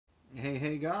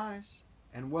Hey guys,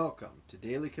 and welcome to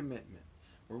Daily Commitment,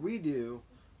 where we do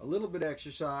a little bit of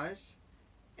exercise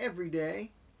every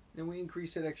day, then we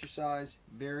increase that exercise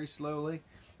very slowly.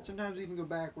 Sometimes we can go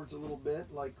backwards a little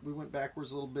bit, like we went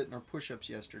backwards a little bit in our push-ups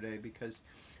yesterday because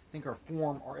I think our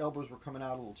elbows were coming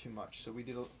out a little too much. So we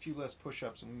did a few less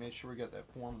push-ups and we made sure we got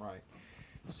that form right.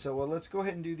 So let's go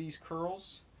ahead and do these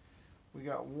curls. We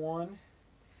got one.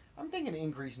 I'm thinking of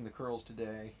increasing the curls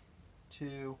today.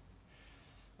 Two.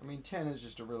 10 is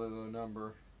just a really low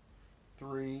number.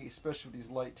 3, especially with these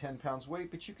light 10 pounds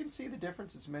weight, but you can see the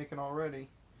difference it's making already.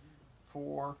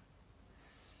 4.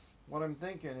 What I'm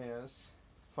thinking is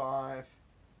 5,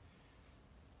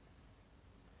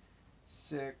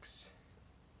 6.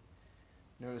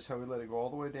 Notice how we let it go all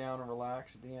the way down and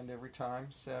relax at the end every time.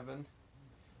 7.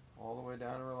 All the way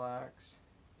down and relax.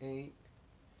 8.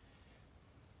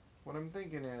 What I'm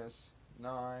thinking is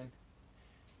 9.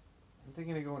 I'm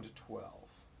thinking of going to 12.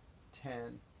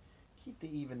 10. Keep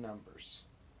the even numbers.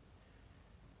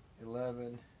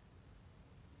 11.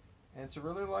 And it's a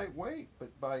really light weight,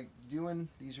 but by doing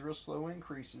these real slow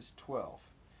increases, 12.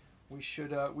 We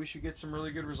should get some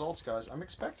really good results, guys. I'm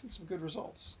expecting some good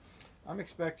results. I'm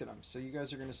expecting them, so you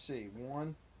guys are going to see.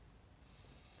 1.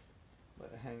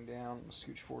 Let it hang down. I'll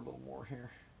scooch forward a little more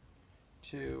here.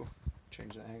 2.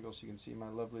 Change the angle so you can see my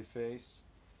lovely face.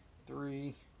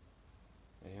 3.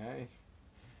 Hey.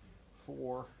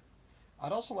 4.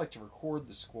 I'd also like to record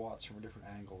the squats from a different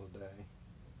angle today.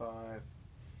 5.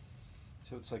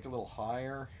 So it's like a little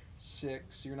higher.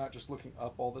 6. So you're not just looking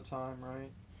up all the time,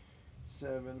 right?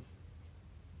 7.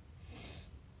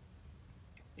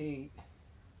 8.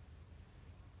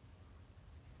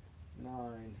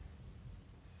 9.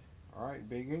 Alright,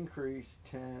 big increase.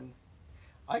 10.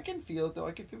 I can feel it though.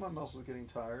 I can feel my muscles getting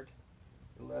tired.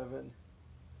 11.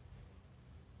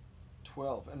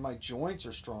 12. And my joints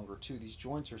are stronger too. These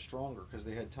joints are stronger because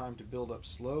they had time to build up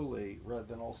slowly rather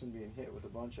than all of a sudden being hit with a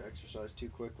bunch of exercise too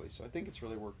quickly. So I think it's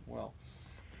really working well.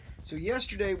 So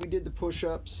yesterday we did the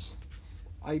push-ups.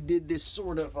 I did this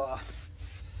sort of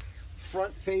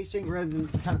front facing rather than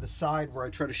kind of the side where I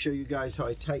try to show you guys how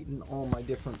I tighten all my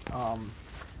different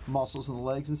muscles in the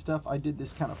legs and stuff. I did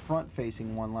this kind of front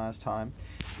facing one last time.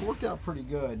 It worked out pretty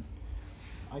good.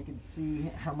 I could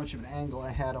see how much of an angle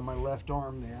I had on my left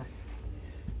arm there,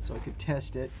 so I could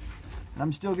test it. And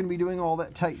I'm still going to be doing all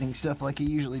that tightening stuff like I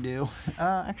usually do.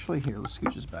 Actually, here, let's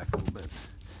scooch this back a little bit.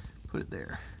 Put it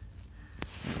there.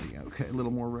 There we go. Okay, a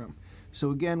little more room.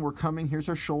 So again, we're coming, here's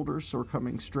our shoulders, so we're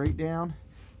coming straight down,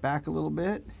 back a little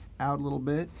bit, out a little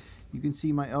bit. You can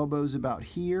see my elbows about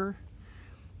here.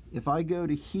 If I go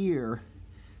to here,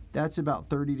 that's about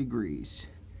 30 degrees.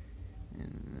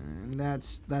 And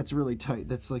that's really tight.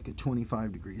 That's like at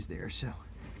 25 degrees there. So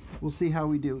we'll see how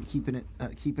we do keeping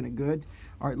it good.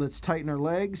 All right, let's tighten our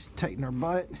legs, tighten our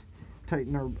butt,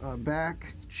 tighten our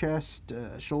back, chest,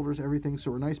 shoulders, everything.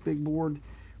 So we're a nice big board.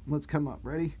 Let's come up.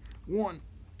 Ready? 1.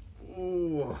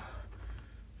 Oh,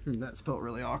 that's felt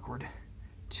really awkward.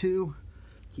 2.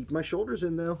 Keep my shoulders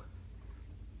in though.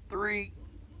 3.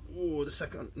 Oh, the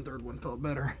second and third one felt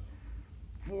better.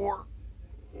 4.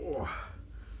 Oh,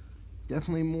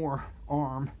 definitely more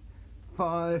arm.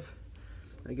 5.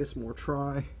 I guess more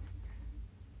try.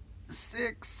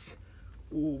 6.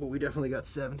 Oh, but we definitely got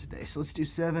 7 today. So let's do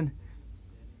 7.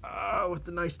 With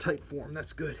the nice tight form.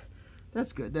 That's good.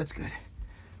 That's good. That's good.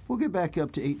 We'll get back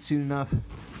up to 8 soon enough.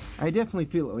 I definitely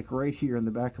feel it like right here in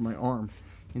the back of my arm.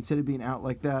 Instead of being out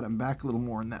like that, I'm back a little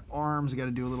more, and that arm's got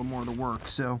to do a little more of the work.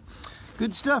 So,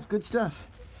 good stuff, good stuff.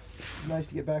 It's nice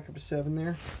to get back up to 7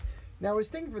 there. Now, I was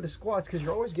thinking for the squats, because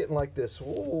you're always getting like this.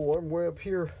 Oh, I'm way up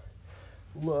here.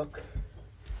 Look.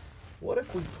 What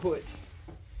if we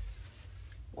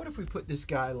put this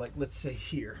guy, like, let's say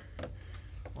here,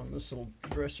 on this little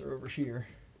dresser over here.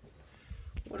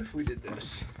 What if we did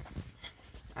this?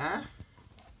 Huh?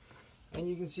 And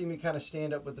you can see me kind of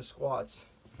stand up with the squats.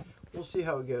 We'll see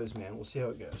how it goes, man. We'll see how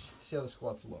it goes. See how the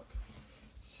squats look.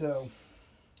 So,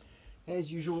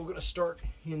 as usual, we're going to start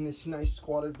in this nice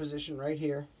squatted position right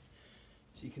here.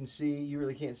 So you can see, you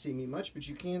really can't see me much, but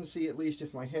you can see at least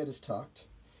if my head is tucked.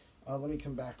 Let me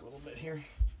come back a little bit here.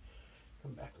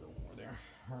 Come back a little more there.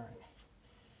 All right.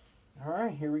 All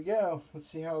right, here we go. Let's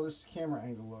see how this camera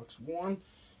angle looks. 1.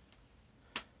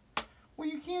 Well,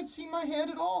 you can't see my head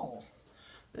at all.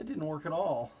 That didn't work at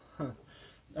all. All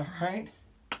right.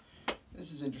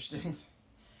 This is interesting.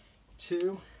 2.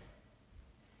 You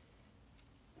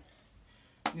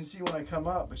can see when I come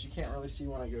up, but you can't really see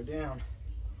when I go down.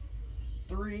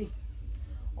 3.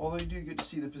 Although you do get to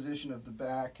see the position of the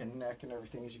back and neck and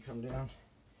everything as you come down.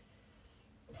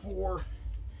 4.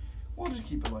 We'll just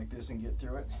keep it like this and get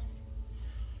through it.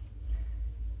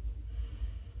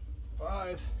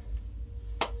 5,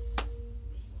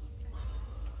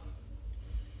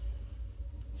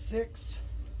 6,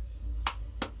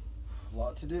 a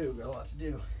lot to do, got a lot to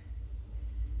do.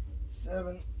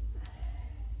 7,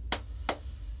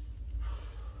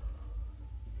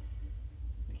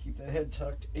 keep that head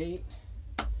tucked. 8,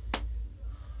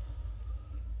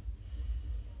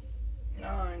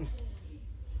 9,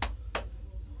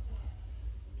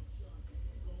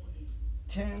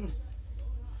 10,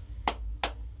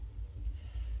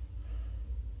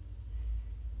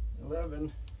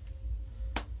 11,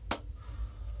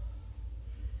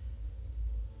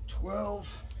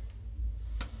 12,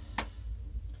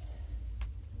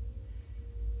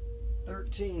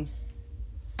 13,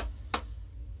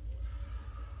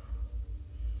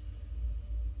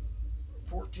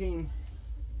 14,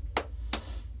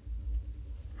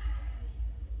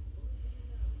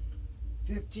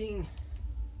 15,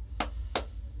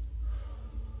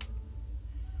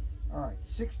 all right,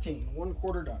 16,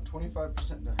 1/4 done,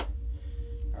 25% done.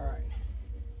 All right,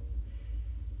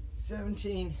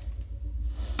 17,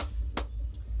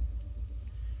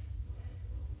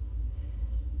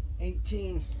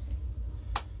 18, you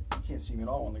can't see me at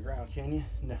all on the ground, can you?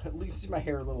 No, at least see my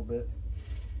hair a little bit.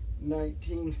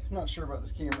 19, I'm not sure about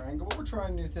this camera angle, but we're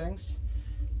trying new things.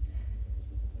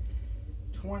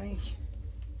 20,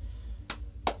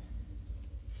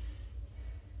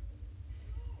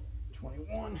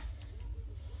 21,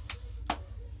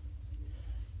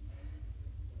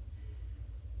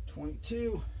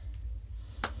 22,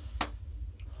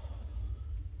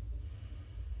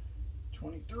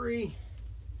 23,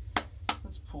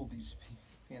 let's pull these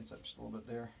pants up just a little bit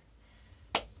there.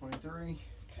 23,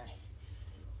 okay.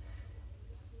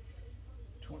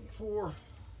 24,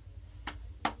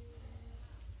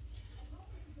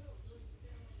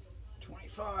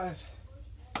 25,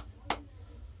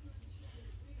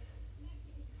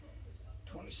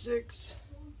 26,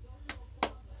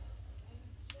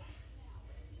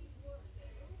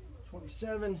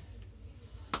 27,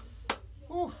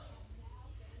 whew,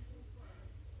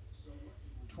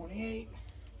 28,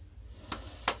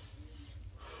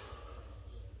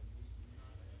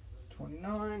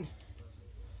 29,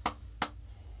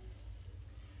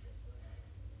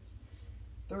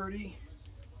 30,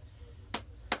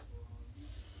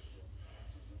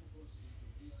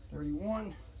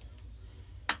 31,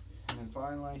 and then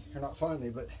finally, or not finally,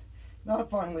 but not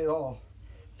finally at all,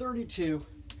 32.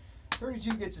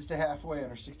 32 gets us to halfway on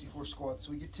our 64 squats,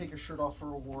 so we get to take our shirt off for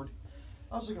a reward.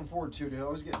 I was looking forward to it. I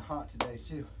was getting hot today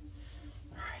too.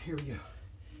 All right, here we go.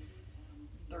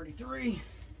 33,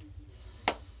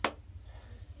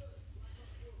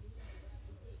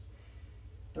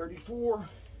 34,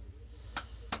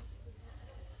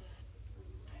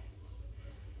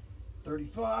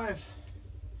 35,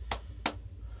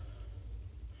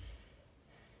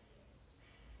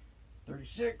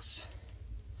 36,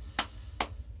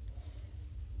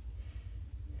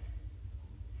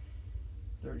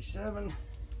 37,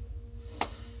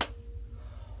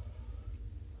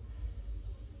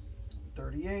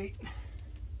 38,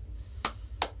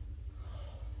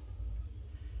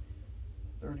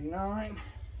 39,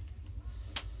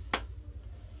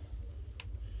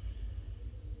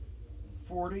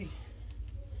 40,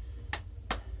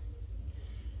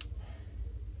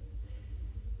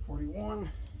 41,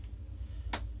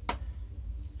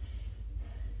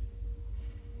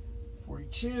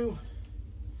 42,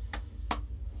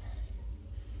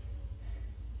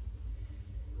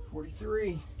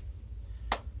 43,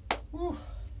 whew,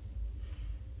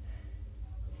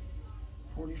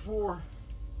 44,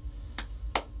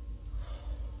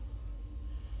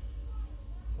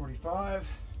 45,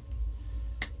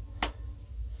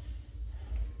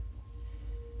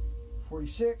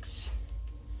 46,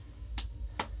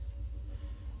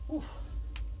 whew,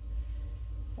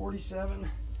 47,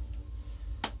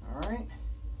 all right,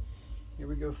 here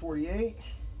we go, 48,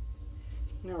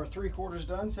 now we're 3/4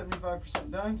 done,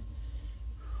 75% done,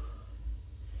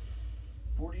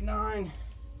 49,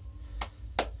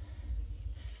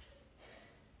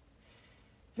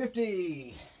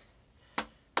 50,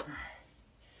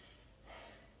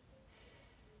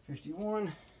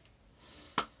 51,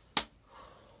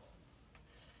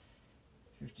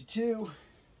 52,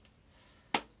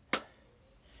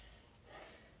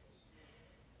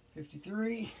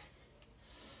 53,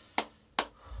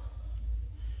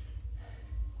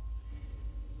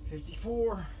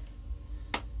 54,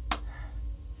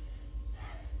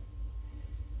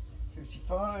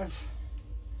 55,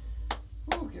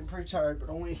 ooh, getting pretty tired, but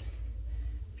only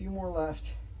a few more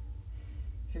left.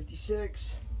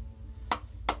 56,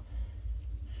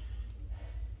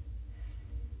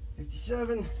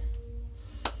 57,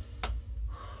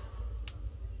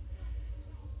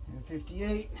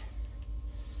 58,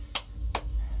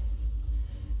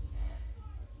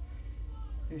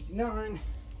 59,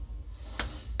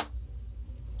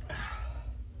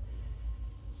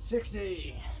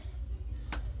 60,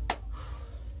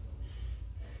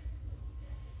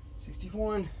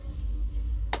 61,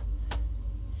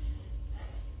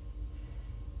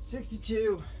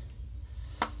 62,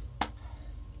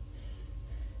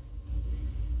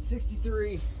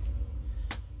 63,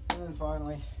 and then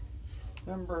finally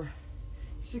number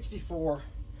 64.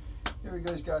 Here we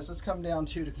go, guys. Let's come down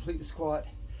to complete the squat.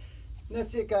 And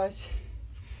that's it, guys.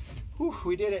 Whew,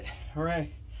 we did it. All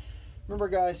right. Remember,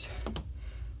 guys,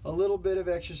 a little bit of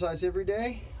exercise every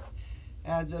day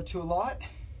adds up to a lot.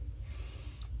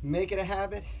 Make it a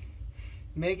habit.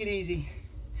 Make it easy.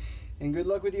 And good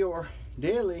luck with your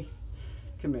daily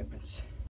commitments.